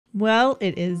Well,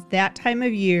 it is that time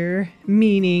of year,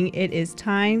 meaning it is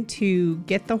time to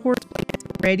get the horse blankets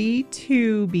ready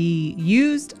to be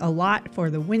used a lot for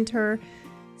the winter.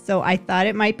 So I thought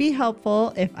it might be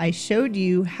helpful if I showed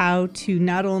you how to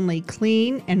not only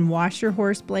clean and wash your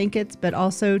horse blankets, but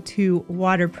also to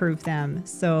waterproof them.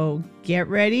 So get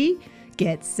ready,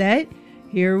 get set,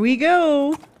 here we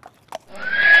go.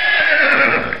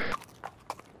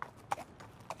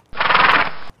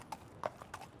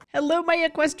 Hello, my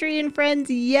equestrian friends.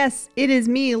 Yes, it is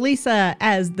me, Lisa,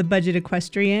 as the Budget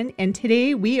Equestrian, and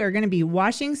today we are going to be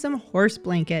washing some horse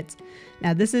blankets.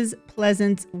 Now, this is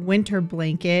Pleasant's winter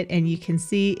blanket, and you can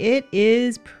see it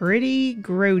is pretty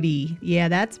grody. Yeah,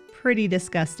 that's pretty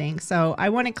disgusting. So I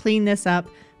want to clean this up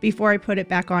before I put it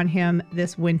back on him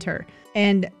this winter.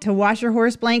 And to wash your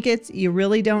horse blankets, you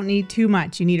really don't need too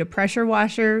much. You need a pressure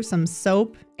washer, some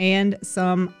soap, and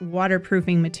some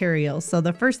waterproofing materials. So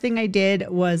the first thing I did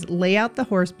was lay out the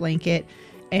horse blanket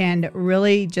and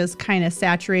really just kind of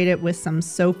saturate it with some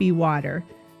soapy water.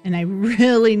 And I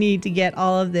really need to get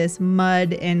all of this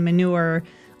mud and manure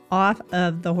off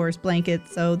of the horse blanket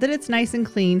so that it's nice and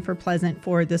clean for Pleasant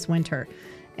for this winter.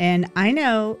 And I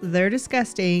know they're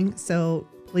disgusting, so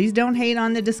please don't hate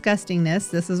on the disgustingness.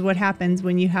 This is what happens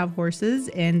when you have horses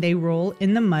and they roll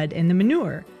in the mud and the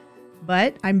manure.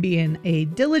 But I'm being a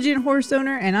diligent horse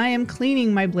owner and I am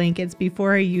cleaning my blankets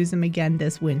before I use them again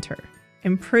this winter.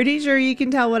 I'm pretty sure you can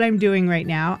tell what I'm doing right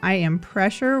now. I am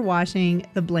pressure washing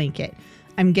the blanket.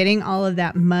 I'm getting all of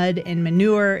that mud and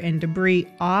manure and debris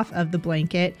off of the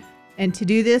blanket. And to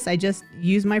do this, I just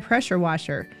use my pressure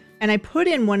washer. And I put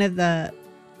in one of the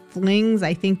flings,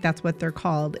 I think that's what they're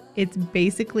called. It's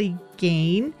basically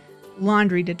Gain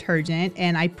laundry detergent.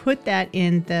 And I put that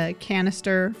in the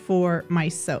canister for my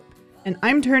soap. And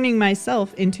I'm turning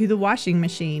myself into the washing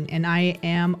machine and I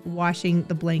am washing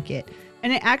the blanket.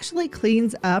 And it actually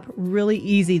cleans up really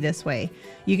easy this way.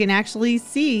 You can actually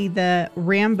see the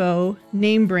Rambo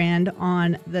name brand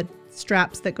on the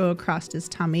straps that go across his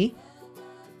tummy.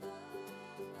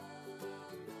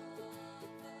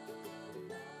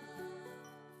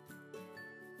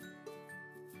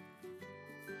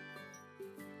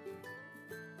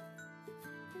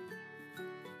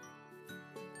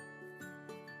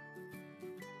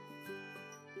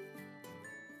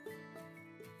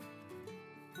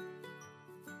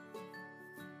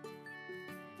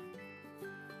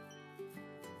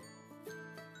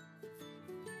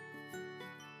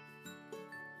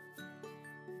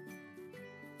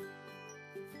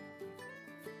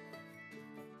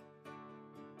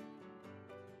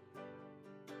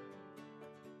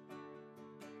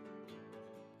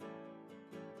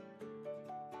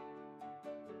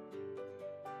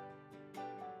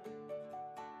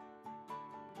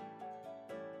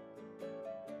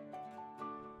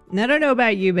 Now, I don't know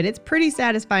about you, but it's pretty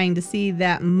satisfying to see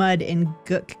that mud and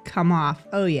gook come off.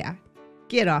 Oh yeah,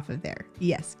 get off of there.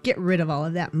 Yes, get rid of all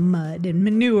of that mud and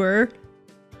manure.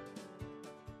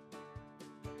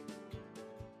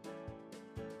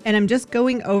 And I'm just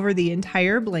going over the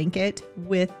entire blanket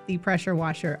with the pressure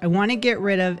washer. I want to get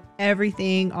rid of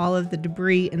everything, all of the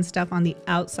debris and stuff on the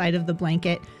outside of the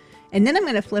blanket. And then I'm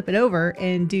going to flip it over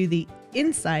and do the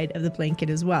inside of the blanket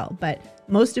as well. But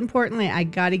most importantly, I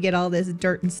got to get all this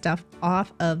dirt and stuff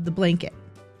off of the blanket.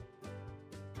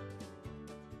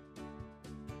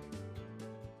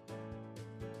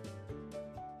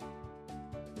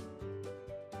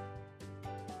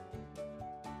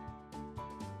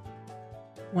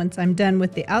 Once I'm done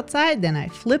with the outside, then I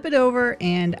flip it over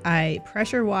and I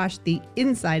pressure wash the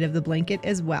inside of the blanket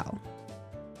as well.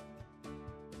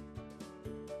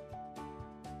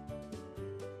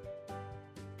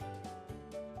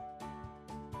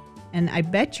 And I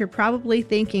bet you're probably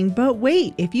thinking, but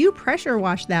wait, if you pressure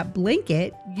wash that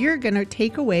blanket, you're going to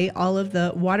take away all of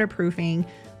the waterproofing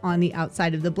on the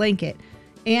outside of the blanket.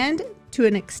 And to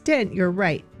an extent, you're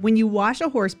right. When you wash a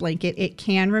horse blanket, it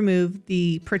can remove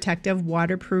the protective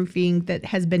waterproofing that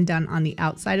has been done on the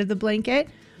outside of the blanket.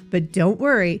 But don't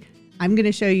worry, I'm going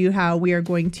to show you how we are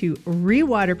going to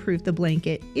re-waterproof the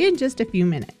blanket in just a few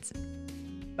minutes.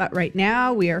 But right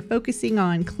now we are focusing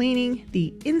on cleaning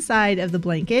the inside of the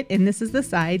blanket, and this is the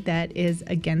side that is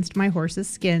against my horse's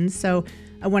skin. So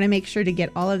I want to make sure to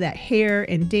get all of that hair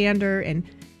and dander and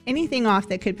anything off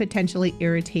that could potentially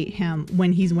irritate him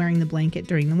when he's wearing the blanket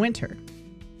during the winter.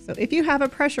 So if you have a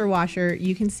pressure washer,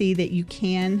 you can see that you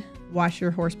can wash your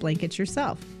horse blankets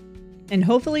yourself. And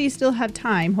hopefully you still have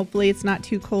time. Hopefully it's not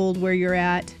too cold where you're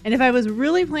at. And if I was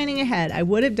really planning ahead, I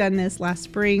would have done this last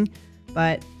spring,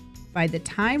 but by the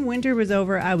time winter was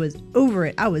over, I was over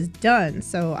it. I was done.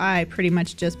 So I pretty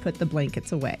much just put the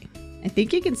blankets away. I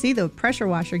think you can see the pressure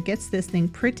washer gets this thing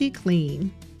pretty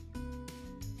clean.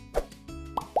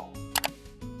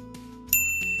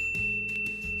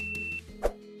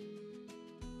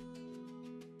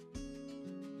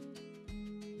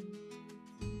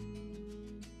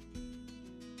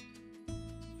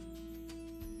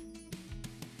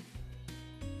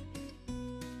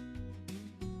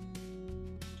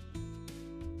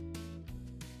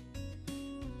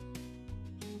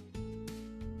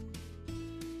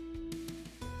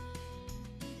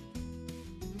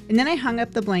 And then I hung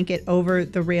up the blanket over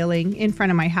the railing in front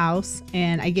of my house,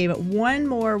 and I gave it one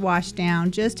more wash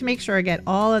down just to make sure I get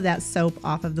all of that soap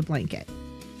off of the blanket.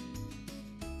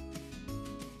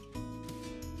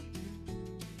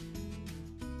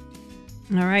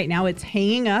 All right, now it's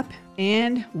hanging up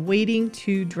and waiting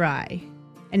to dry.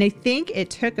 And I think it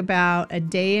took about a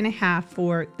day and a half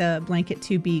for the blanket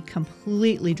to be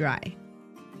completely dry.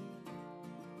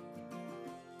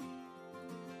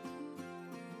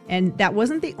 And that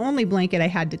wasn't the only blanket I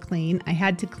had to clean. I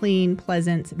had to clean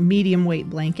Pleasant's medium weight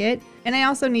blanket, and I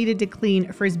also needed to clean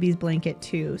Frisbee's blanket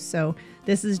too. So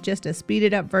this is just a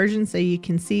speeded up version so you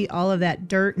can see all of that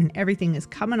dirt and everything is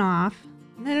coming off.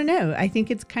 And I don't know, I think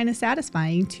it's kind of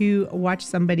satisfying to watch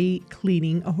somebody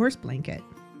cleaning a horse blanket.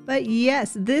 But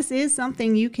yes, this is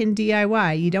something you can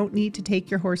DIY. You don't need to take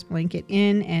your horse blanket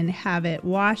in and have it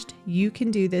washed. You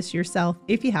can do this yourself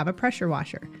if you have a pressure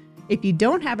washer. If you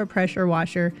don't have a pressure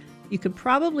washer, you could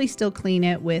probably still clean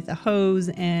it with a hose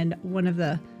and one of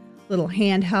the little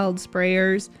handheld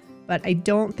sprayers, but I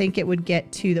don't think it would get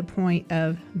to the point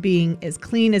of being as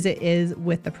clean as it is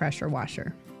with the pressure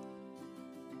washer.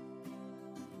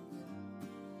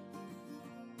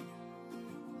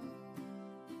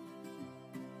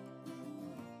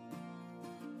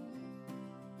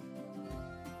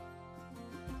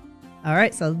 All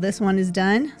right, so this one is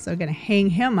done. So I'm gonna hang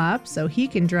him up so he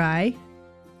can dry.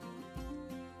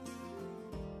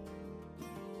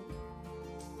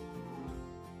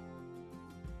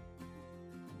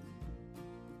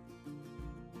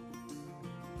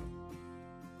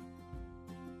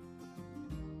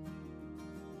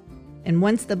 And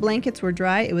once the blankets were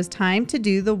dry, it was time to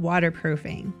do the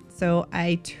waterproofing. So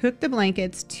I took the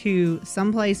blankets to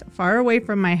someplace far away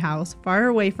from my house, far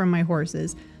away from my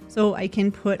horses, so I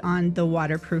can put on the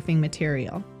waterproofing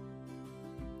material.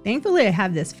 Thankfully, I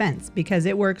have this fence because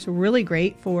it works really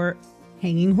great for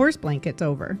hanging horse blankets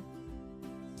over.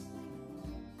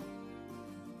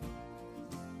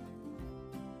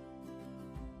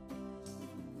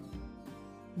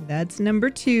 That's number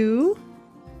 2.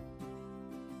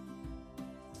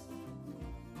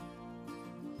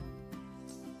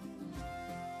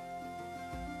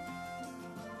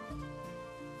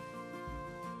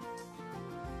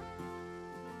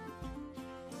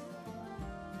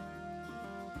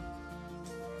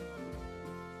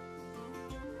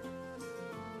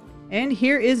 And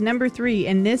here is number 3,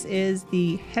 and this is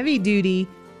the heavy duty,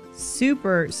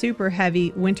 super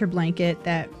heavy winter blanket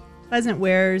that Pleasant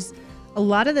wears a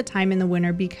lot of the time in the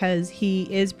winter because he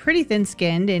is pretty thin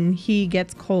skinned and he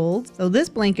gets cold. So this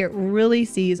blanket really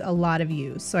sees a lot of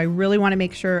use. So I really want to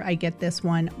make sure I get this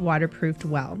one waterproofed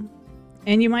well.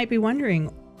 And you might be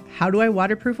wondering, how do I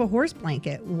waterproof a horse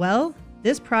blanket? Well,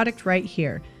 this product right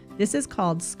here, this is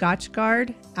called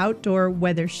Scotchguard Outdoor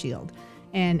Weather Shield.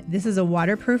 And this is a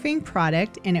waterproofing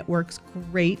product and it works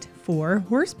great for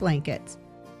horse blankets.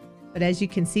 But as you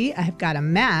can see, I've got a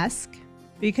mask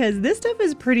because this stuff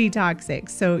is pretty toxic.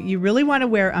 So you really want to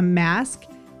wear a mask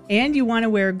and you want to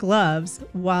wear gloves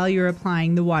while you're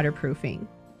applying the waterproofing.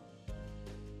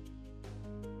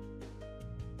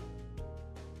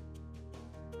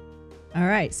 All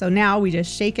right, so now we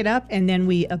just shake it up and then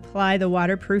we apply the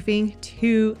waterproofing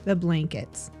to the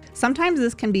blankets. Sometimes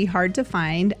this can be hard to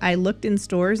find. I looked in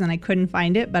stores and I couldn't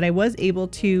find it, but I was able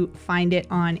to find it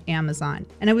on Amazon.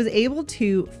 And I was able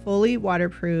to fully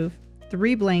waterproof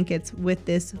 3 blankets with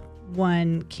this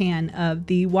 1 can of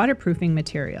the waterproofing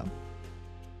material.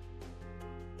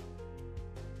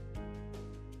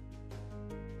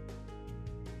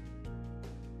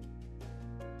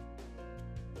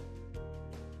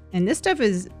 And this stuff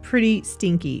is pretty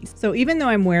stinky. So even though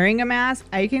I'm wearing a mask,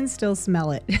 I can still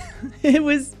smell it. It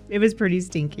was pretty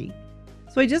stinky.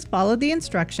 So I just followed the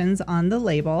instructions on the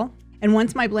label. And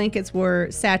once my blankets were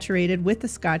saturated with the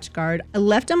Scotchguard, I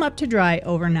left them up to dry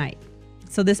overnight.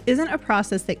 So this isn't a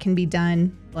process that can be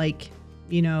done like,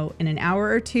 in an hour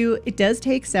or 2. It does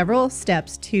take several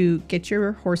steps to get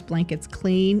your horse blankets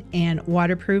clean and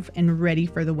waterproof and ready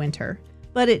for the winter.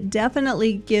 But it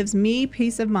definitely gives me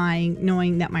peace of mind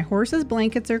knowing that my horse's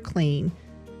blankets are clean,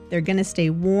 They're going to stay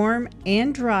warm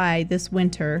and dry this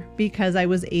winter because I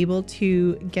was able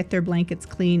to get their blankets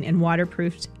clean and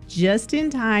waterproofed just in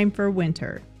time for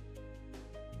winter.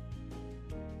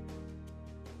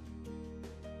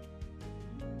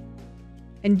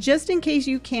 And just in case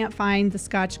you can't find the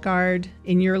Scotchguard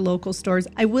in your local stores,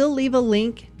 I will leave a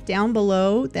link down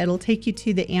below that'll take you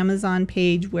to the Amazon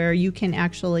page where you can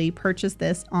actually purchase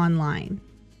this online.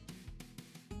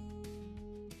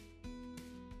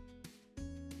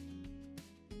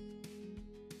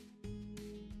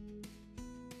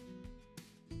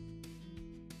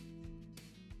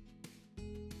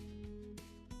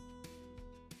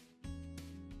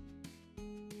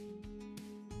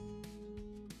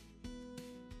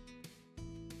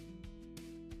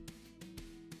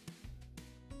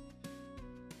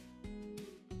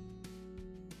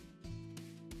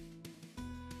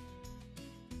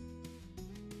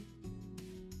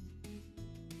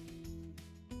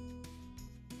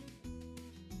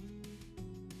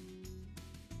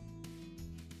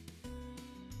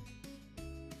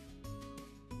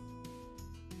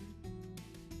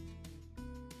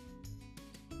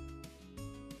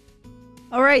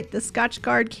 All right, the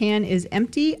Scotchguard can is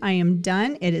empty. I am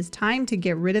done. It is time to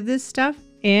get rid of this stuff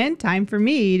and time for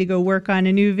me to go work on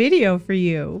a new video for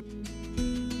you.